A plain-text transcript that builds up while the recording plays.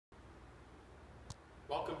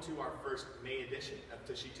to our first May edition of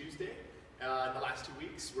Tushie Tuesday. In the last 2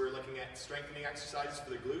 weeks, we're looking at strengthening exercises for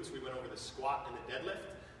the glutes. We went over the squat and the deadlift.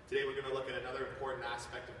 Today we're going to look at another important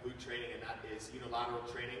aspect of glute training, and that is unilateral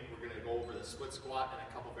training. We're going to go over the split squat and a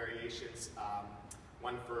couple variations,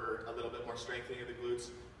 one for a little bit more strengthening of the glutes,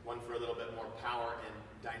 one for a little bit more power and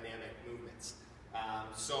dynamic movements.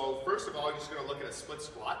 So first of all, you're just going to look at a split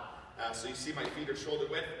squat. So you see my feet are shoulder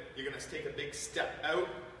width. You're going to take a big step out.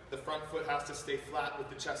 The front foot has to stay flat with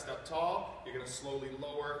the chest up tall. You're going to slowly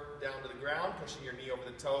lower down to the ground, pushing your knee over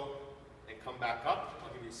the toe, and come back up.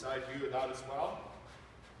 I'll give you a side view of that as well.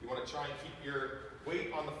 You want to try and keep your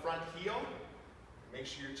weight on the front heel. Make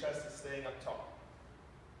sure your chest is staying up tall.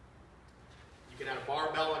 You can have a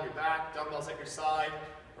barbell on your back, dumbbells at your side,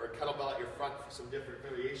 or a kettlebell at your front for some different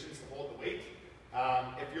variations to hold the weight.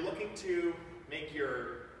 If you're looking to make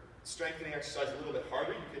your strengthening exercise a little bit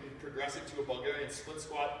harder, you can progress it to a Bulgarian split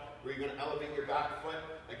squat where you're going to elevate your back foot.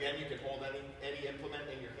 Again, you can hold any implement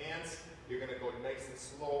in your hands. You're going to go nice and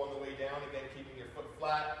slow on the way down, again keeping your foot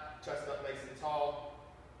flat, chest up nice and tall.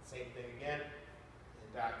 Same thing again,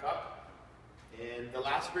 and back up. And the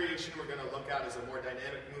last variation we're going to look at is a more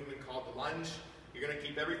dynamic movement called the lunge. You're going to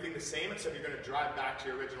keep everything the same, except you're going to drive back to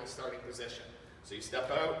your original starting position. So you step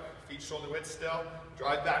out, feet shoulder width still,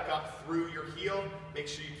 drive back up through your heel. Make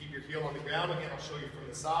sure you keep your heel on the ground. Again, I'll show you from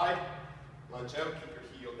the side. Lunge out, keep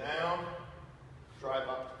your heel down, drive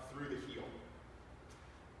up through the heel.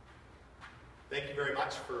 Thank you very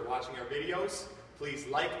much for watching our videos. Please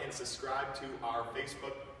like and subscribe to our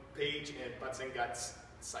Facebook page and Butts and Guts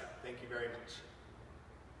site. Thank you very much.